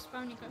have- is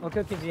respawning.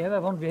 Okay, we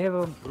have one.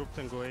 Group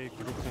 10 go A.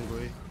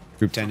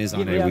 Group 10 is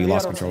on A. We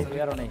lost control. We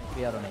are on A.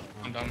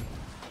 I'm done.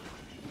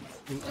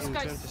 In This 20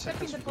 guy's seconds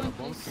stepping the we're gonna point,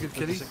 bomb. please. Good 20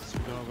 kitty. seconds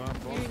we're gonna bomb.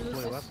 Very Play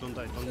loose. left. Don't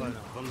die now.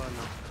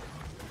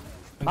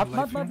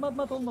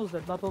 Not almost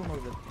dead. Not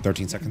almost dead.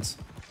 13 seconds.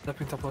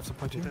 Stepping top left to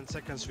point In here. 10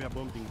 seconds we are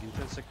bombing. In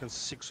 10 seconds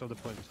 6 of the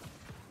point.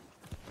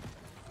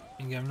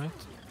 In game night.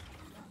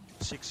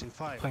 6 in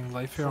 5. Playing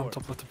live here on 4,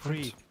 top left to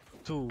 3, point.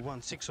 2,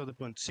 1. 6 of the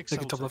point. 6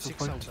 Take it top outside. left 6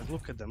 point. outside.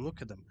 Look at them.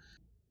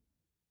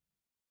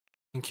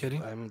 In carry.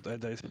 I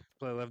died.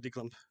 Play left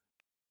declamp.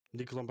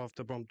 Declamp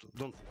after bomb.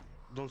 Don't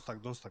stack.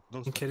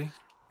 In carry.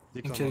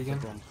 Declamp carry after again.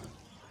 bomb.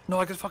 No,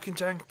 I get fucking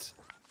janked.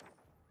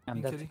 I'm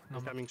In dead. carry.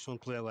 No. Coming soon.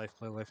 Play life.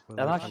 I'm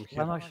Damash.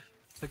 here.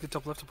 Take it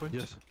top left to point.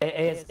 Yes.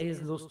 A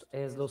is lost.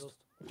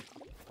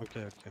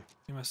 Okay.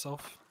 Me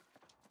myself.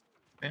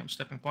 Okay, I'm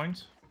stepping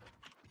point.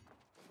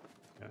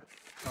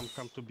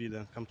 Come to B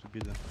then. Come to B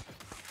then.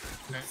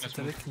 Okay, let's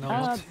move. Static, no, Ah,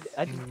 not.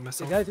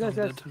 guys, I'm guys,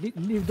 dead.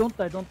 leave, don't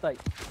die, don't die.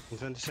 In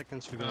 20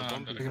 seconds we're gonna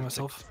bomb. I'm Taking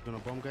myself. We're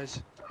gonna bomb,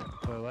 guys.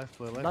 Play left,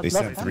 play left. Last- They last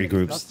sent 10 3 minutes,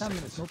 groups. Last 10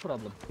 minutes, no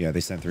problem. Yeah,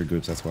 they sent 3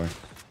 groups. That's why.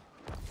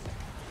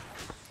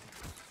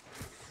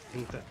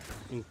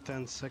 In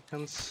 10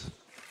 seconds.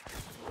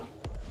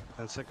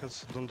 10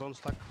 seconds. Don't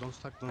stack. Don't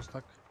stack. Don't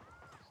stack.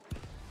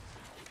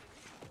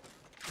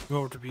 Go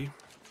over to B.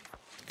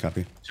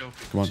 Copy. Silk,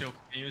 Come on. Silk,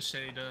 can you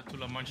say to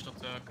La Manche that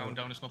the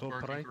countdown is not Top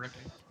working right.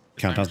 correctly?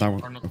 The Countdown's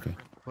timers not are working? Okay.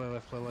 Play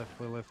left, play left,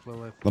 play left, play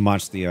left.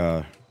 Lamanche,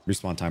 the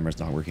respawn timer is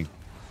not working.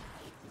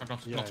 Are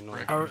not, Yeah, not I know.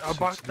 correct. Our Six,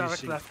 back three, direct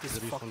six, left is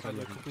three, fucked. front, I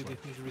left, completely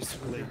need to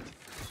restart Late. again.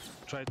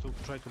 Try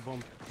to bomb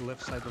the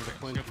left side of the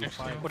point. Silk In next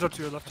to you. 5, Watch out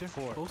to your left here.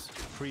 4, Close.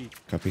 3,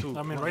 Copy. 2,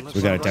 I mean, 1. right. Left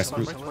We side, got a left desk side,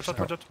 group. left side, Watch left out, side.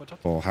 watch out, watch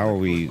out. Well, how are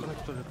we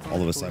Connect to the front,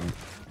 all of a to the- sudden?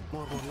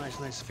 More,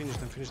 nice. Finish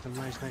them.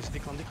 Nice.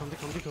 Decon,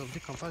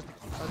 fast,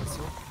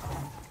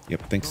 Yep,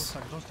 Don't thanks.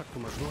 stack too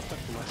much.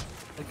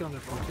 Take it on their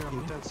front here.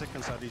 In 10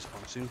 seconds are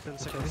respawns. In 10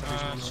 seconds are Uh,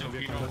 respawns. so We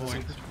we can know go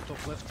point.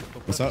 top left, top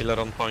What's left. up? Killer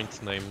on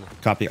point name.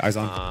 Copy. Eyes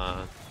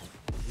on.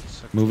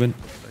 It's Moving.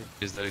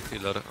 Is there a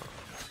killer 10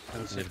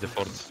 near the seconds.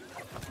 fort?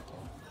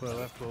 Play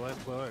left.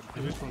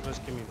 The respawn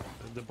just came in.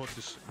 The bot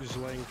is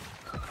lying.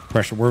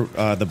 Pressure. We're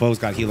the bow's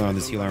got healer on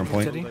this healer on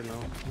point. Kidding? Right now.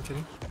 I'm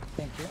kidding.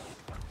 Thank you.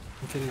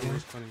 I'm kidding I'm again.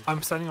 respawning.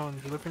 I'm standing on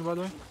healer ping, by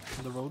the way,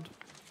 on the road.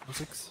 On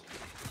 6.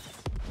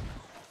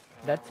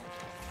 That.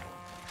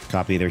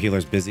 Copy. Their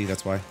healer's busy.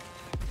 That's why.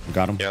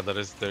 Got him. Yeah, there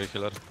is the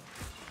killer.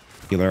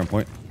 Healer on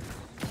point.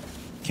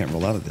 Can't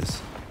roll out of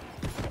this.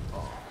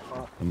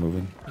 I'm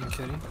moving. I'm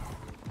kidding.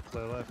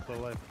 Play left.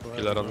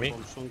 Killer on We're me.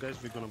 gonna bomb soon, guys.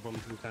 We're gonna bomb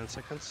in 10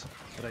 seconds.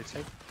 Right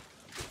side.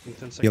 In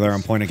 10 seconds. Healer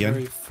on point Very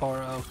again. far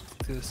out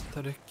to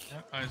static.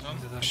 Yeah, eyes on.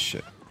 Into that.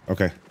 Shit.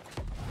 Okay.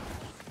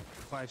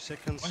 5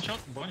 seconds. One shot,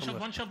 Bottom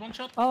left. one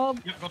shot. Oh,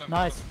 Yeah, got him.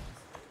 nice.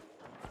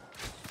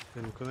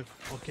 Can you connect?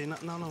 Okay, no.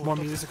 More top-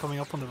 music coming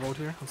up on the road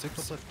here on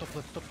 6. Top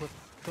left.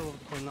 Fill the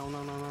point. No.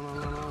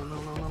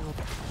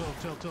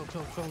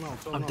 12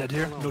 now. I'm dead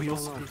here. No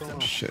heals.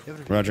 Shit.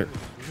 Everything, Roger.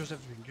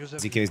 everything. Use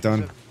everything. ZK is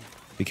done.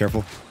 Be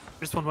careful.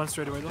 This one went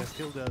straight away though.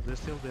 They're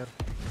still there.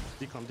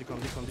 Decon.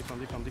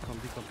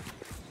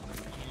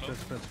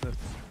 Spread.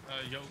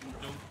 Yo.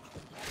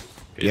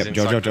 Yep, in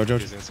Jojo, Sacred, Jojo.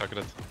 He's in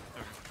Sacred.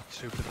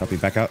 Super. Copy.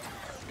 Back out.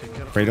 Okay,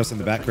 careful. Kratos in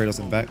the back.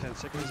 10 He's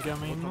seconds.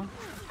 got main one.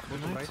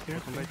 Bottom right. Here.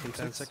 Bottom right in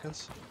 10 Six.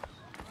 seconds.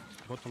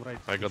 Bottom right.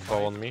 I got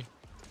bow on me.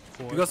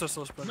 4, You guys are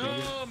so spread. No,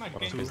 my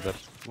One game. is dead.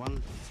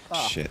 1.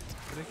 Shit.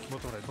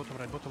 Bottom right.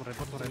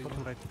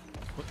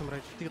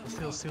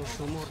 Still.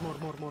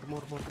 More.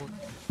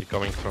 He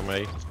coming from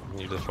A,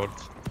 near the fort.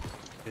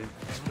 Okay,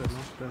 spread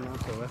now.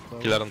 To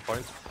left. Killer on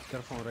point.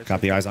 Careful, right.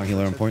 Copy. side. Eyes on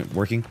healer on point.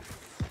 Working.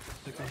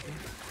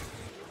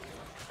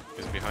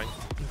 He's behind.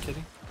 I'm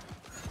kidding.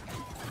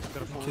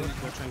 Careful, Okay.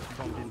 they're trying to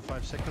bomb in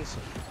 5 seconds.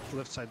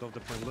 Left side of the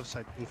point. Left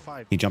side in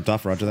 5, He jumped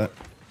off. Roger that.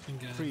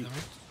 3,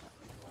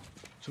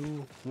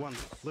 2, 1.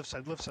 Left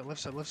side.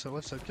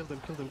 Kill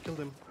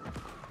them.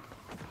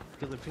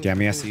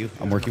 Gammy, I see you.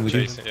 I'm working with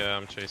you. Chasing. Yeah,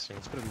 I'm chasing.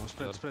 Spread.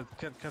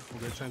 Careful,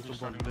 they're trying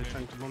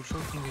to bomb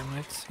soon. Game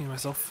right. Heal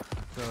myself.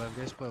 Play left,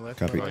 guys. Play left.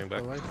 Copy. Play left,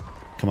 Going play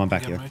left. Come on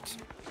back Game here. right.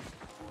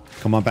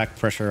 Come on back.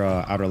 Pressure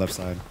outer left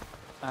side.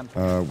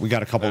 We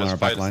got a couple on our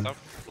back line.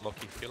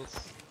 Lucky kills.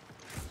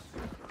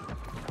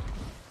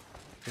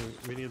 Okay,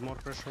 we need more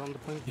pressure on the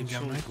point. You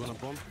Soon jam right. gonna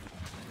bomb.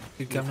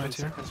 Good In game 10 right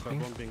here. seconds, we're Ping.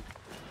 bombing.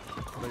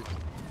 Right.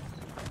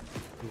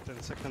 In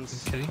 10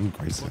 seconds. Kidding. I'm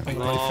great. Sam. Ping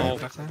No. right.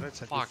 Back there. Right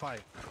side. Fuck.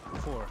 5,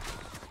 4,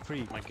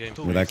 3, My game.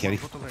 2, With that, 1. Kitty.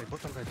 Bottom right.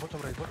 Connect to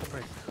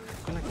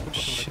bottom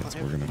Shit, right.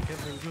 we're gonna-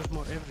 Everything, use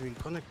more everything.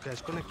 Connect,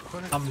 guys.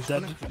 Connect. I'm Just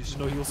dead. connect to this.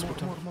 No heals for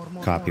them.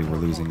 More. Copy, we're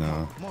losing,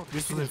 more.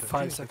 This was in Finish them, 5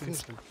 finish them,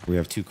 seconds. finish them. We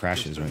have 2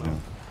 crashes right now.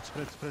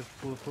 Spread.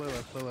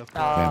 Play left.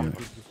 Damn it.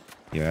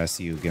 Yeah, I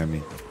see you,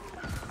 Gammy.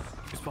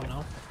 Respawn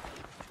now.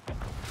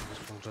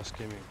 This one just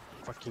came in.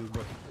 Fucking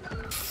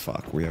bot.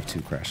 Fuck, we have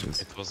 2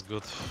 crashes. It was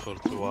good for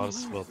 2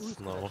 hours, but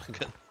no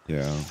again.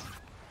 Yeah.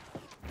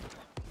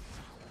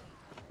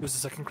 Who's the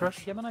second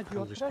crash? Gemini, do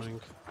you I'm want to crash? respawning.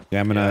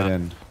 Gammonite Yeah.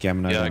 and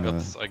Gammonite Yeah,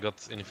 and I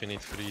got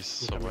infinite freeze,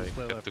 so Play I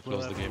left, had to play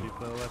close the left, game.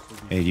 play left will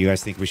be- Hey, do you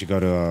guys think we should go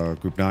to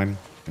group 9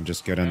 and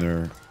just get in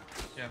there?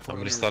 Yeah,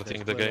 I'm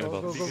restarting the game,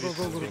 but Go, go, go,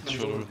 go, not go,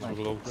 sure go, it go.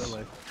 will load. Play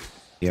left.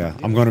 Yeah,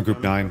 I'm going to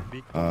group 9.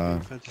 Big bomb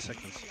in 20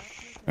 seconds.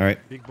 All right.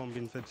 Big bomb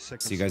in 20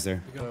 seconds. See you guys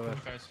there. Play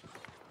left. guys.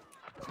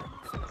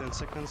 10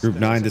 seconds. Group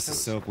 10 9, this is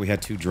seconds. Silk. We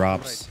had 2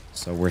 drops,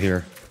 so we're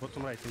here.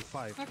 Bottom right in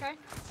 5, Okay.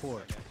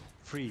 4,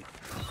 3,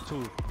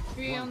 2,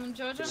 3 on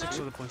Jojo 6 now.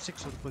 on the point,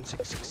 6 on the point,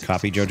 6.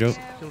 Copy, Jojo.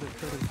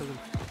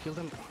 Kill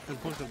them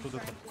and push them to the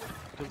top.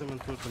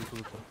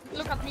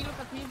 Look at me,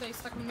 they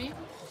stuck on me.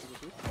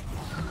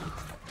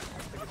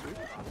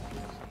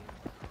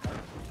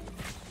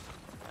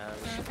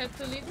 Head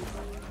to lead.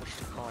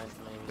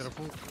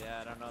 Careful.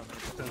 Yeah, I don't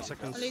know. 10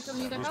 seconds. A little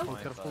need a help.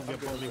 Respawn, careful. We are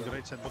bombing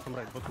right side, bottom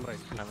right.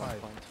 In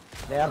 5,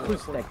 They are full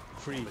stack.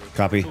 3,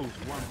 Copy. 2, 1.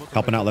 Bottom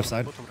Helping right, out left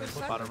side. Bottom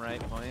right. Bottom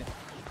right point.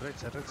 right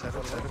side, right side,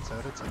 right side, right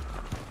side, right side.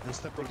 And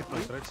step, make it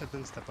point, right side,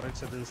 then step, right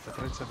side, then step,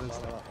 right side, then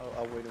step.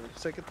 I'll wait a minute.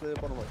 Second,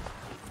 bottom right.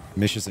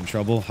 Mish is in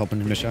trouble,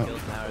 helping Mish out. Go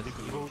to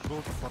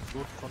fort, go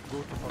to fort,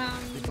 go to fort.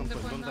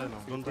 Don't die now,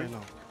 don't die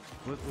now.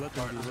 Let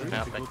them be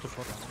ready, go to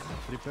fort.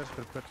 Prepare,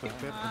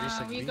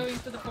 reset We B. go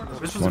into the portal.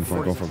 Go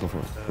for it, go for it, go for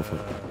it. Go for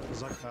it.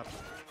 Zakhar,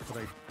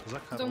 right.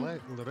 Zakhar, Don't-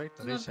 right,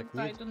 reset do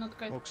not mid, do not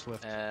guide. Ox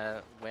left.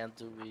 When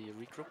do we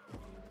regroup?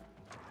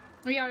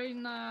 We are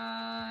in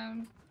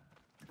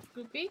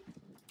group B.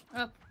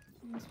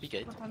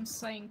 B-gate. What I'm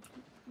saying.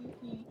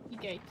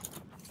 E-gate.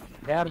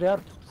 They are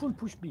full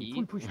push B,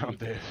 full push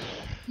B.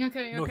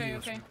 Okay,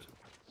 okay.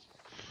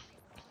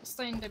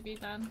 Stay in the B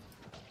then.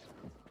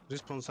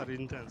 Response are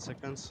in 10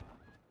 seconds.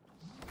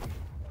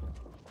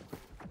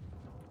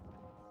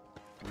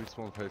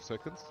 Respawn 5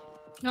 seconds.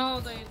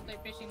 No, they're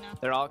pushing now.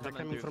 They're all They're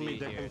coming coming from me, B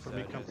they're here, coming from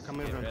me, so come just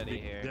everyone get to ready B.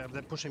 here.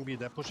 They're pushing B,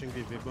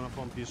 we're gonna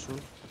bomb B soon.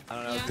 I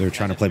don't know. Yeah. They're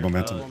trying to play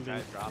momentum. Try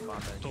to drop on the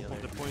Top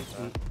of the point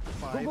in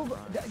Go,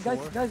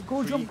 5, guys,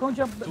 go jump, go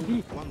jump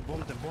B. 1, bomb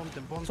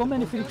them. So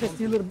many free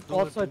stealer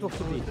outside of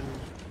the B.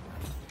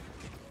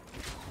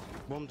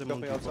 Bomb them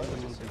on B, bomb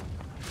them on B.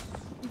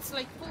 It's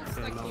like full Okay,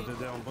 stack now here.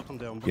 they're on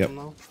bottom Yep.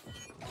 now.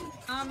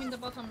 I'm in the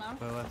bottom now.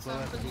 Well, So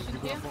I'm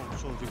positioned we're here. gonna bomb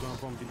soon, we're gonna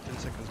bomb in 10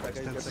 seconds, guys,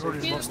 10 Heal,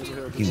 seconds.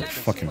 heal, He's left,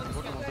 fucking- bottom,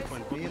 Bottom of the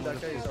point, bottom of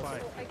the point,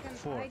 5, I can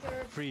 4,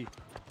 either 3,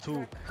 2,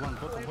 1,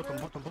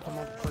 bottom of the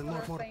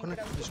point, more,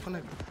 connect,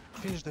 disconnect.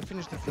 Finish them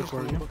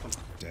on bottom.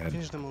 Dead.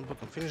 Finish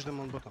them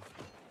on bottom.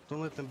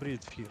 Don't let them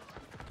breathe here.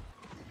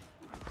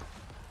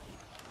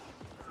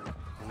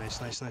 Nice.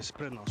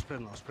 Spread now.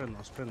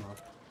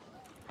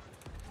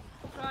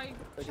 Try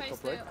chase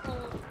the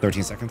whole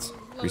 13 seconds.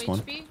 low Respawn.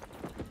 HP.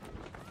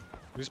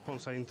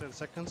 Response are in 10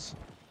 seconds.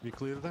 We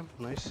clear them,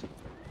 nice.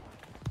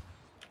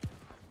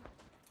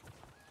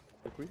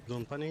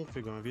 Don't panic,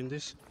 we're gonna win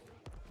this.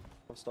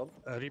 Stop.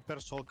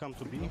 Reapers all come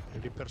to B.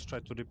 Reapers try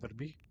to repair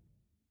B.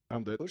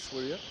 I'm dead. Push,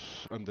 where you at?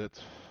 I'm dead.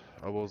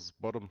 I was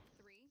bottom.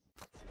 3,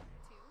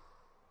 2,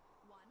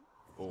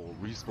 1. Oh,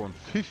 respawn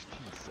 15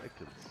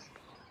 seconds.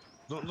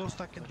 Don't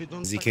stack it B,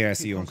 don't ZK, stack it I B,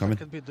 see you, don't I'm coming.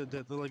 stack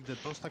it B like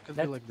that, don't stack it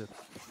B like that.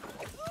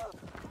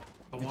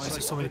 Why It's is there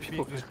like so many big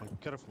people here? respawn.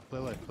 Careful, play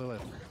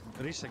live.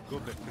 Reset, go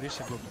back.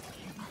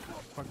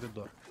 Fuck the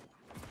door.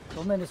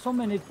 So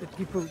many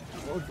people.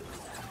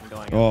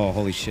 Oh,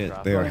 holy shit.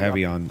 They are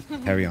heavy on top.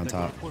 They're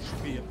gonna push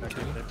B again.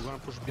 They're gonna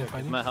push B Yeah, again.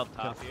 I'm gonna help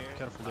top here.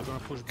 Careful, they're gonna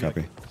push B Copy.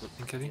 again.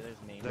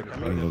 Heretik. They're I'm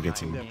coming, gonna go get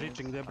some.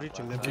 they're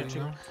breaching.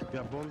 We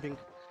are bombing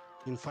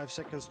in 5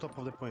 seconds, top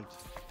of the point.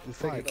 In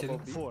 5, kidding.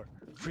 4,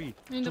 3,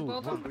 In the 2,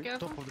 bottom, 1,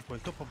 careful. top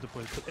of the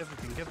point.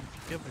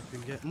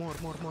 Everything. Get more.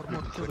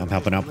 Kill I'm them.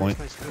 helping out point.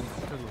 Nice.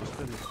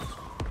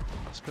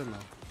 Spread now.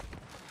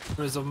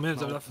 There's a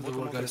minute Now, left of the bottom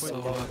war, of the guys, point,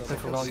 so bottom of the play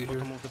for seconds, value here.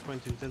 Bottom of the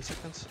point in 10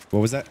 seconds. What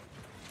was that?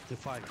 In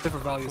 5, Play for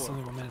value, it's 4,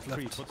 only 1 minute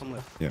 3, left. bottom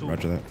left. Yeah, 2,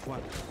 roger that.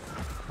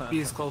 1. B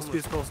is close, B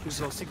is close.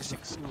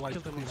 6. White.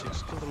 Kill them on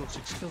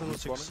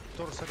 6.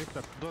 Doors are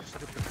repaired.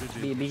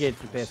 B gate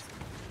prepared.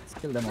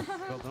 Kill them all.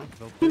 Well done.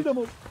 Kill them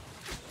all.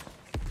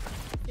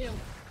 Heal.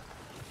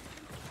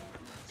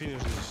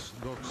 Finish these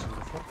dogs in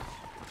the fort.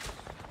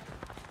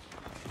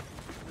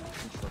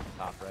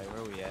 Top right,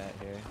 where are we at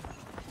here?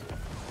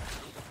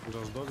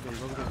 Those dogs, finish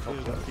them,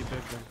 keep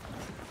back them.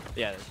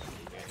 Yeah, there's B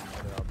here.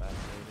 They're all back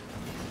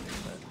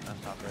but I'm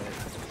top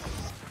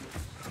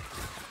right.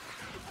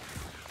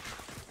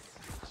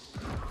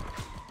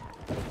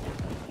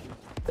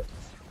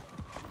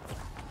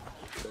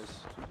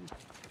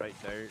 Right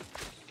dirt.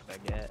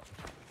 Baguette.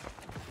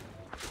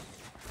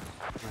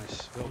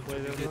 Nice. Well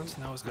played, Good. everyone.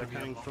 Now it's They're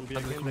gonna be coming from B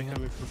double again. coming They're in.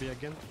 coming from B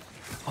again.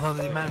 Oh no,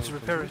 they managed to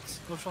repair it.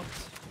 Go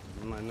shots.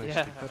 Nice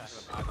Yeah.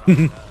 keepers.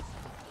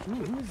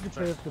 Who is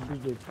repaired the B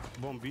gate?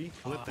 Bomb B.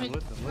 Let I them. think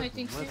Let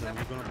so. them.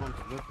 We're gonna bomb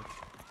them. Let them.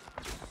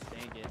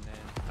 Dang it, man.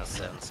 That's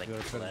 7 They're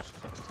seconds finished.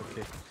 left. It's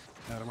okay.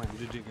 Never mind.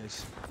 GG,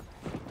 guys.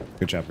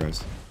 Good job,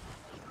 guys.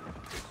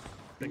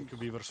 Thank you,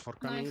 Beavers, for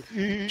coming.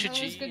 Nice.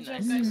 That was good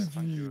job, Nice. guys.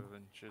 Thank you,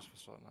 and cheers for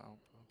sorting out.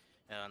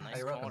 Nice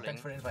Hey, welcome. calling.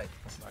 Thanks for the invite.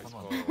 Nice Come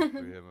call on. for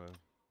him, man.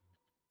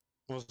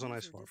 Was a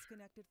nice User one.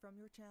 disconnected from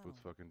your channel. Good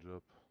fucking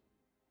job.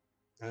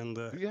 And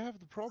Do you have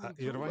the problem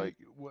too? you're right.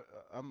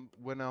 Like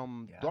when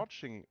I'm Yeah.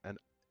 dodging and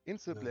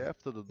instantly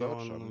after the You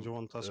dodge,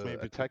 want us I'm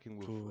maybe attacking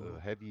with to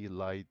heavy,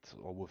 light,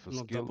 or with a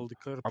not skill. double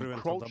declare, I'm prevent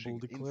a crouching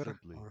double declare?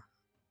 instantly. Or-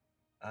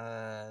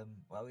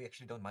 Well, we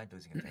actually don't mind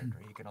losing a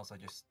territory. You can also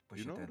just push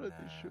You know it that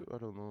and issue? I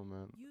don't know,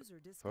 man. User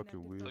Fucking disconnected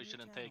weird. from Push your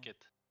it and channel. take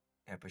it.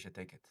 yeah, push it,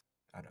 take it.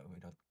 I don't. We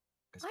don't.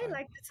 It's I fine.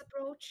 like this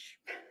approach.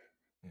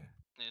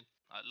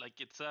 Like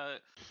it's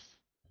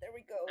There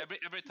we go.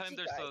 every time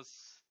GG,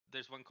 guys.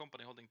 there's one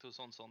company holding 2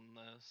 zones on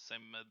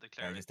same Yeah,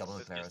 declare. just double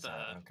It's declare. just So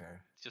I a don't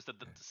care. it's just a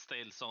Yeah.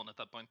 stale zone at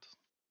that point.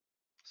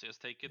 So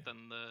just take it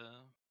and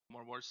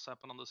more wars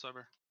happen on the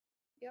server.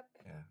 Yep.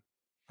 Yeah.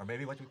 Or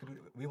maybe what we could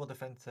do, we will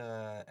defend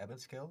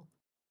Evan's kill.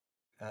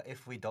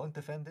 If we don't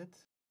defend it,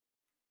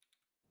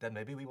 then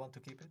maybe we want to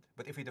keep it.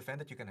 But if we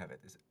defend it, you can have it.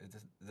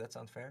 Does that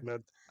sound fair?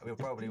 But We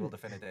probably will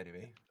defend it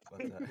anyway.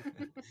 But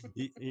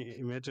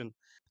imagine,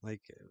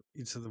 like,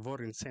 it's the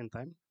war in same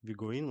time. We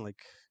go in,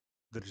 like,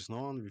 there is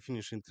no one. We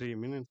finish in 3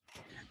 minutes.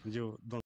 And you don't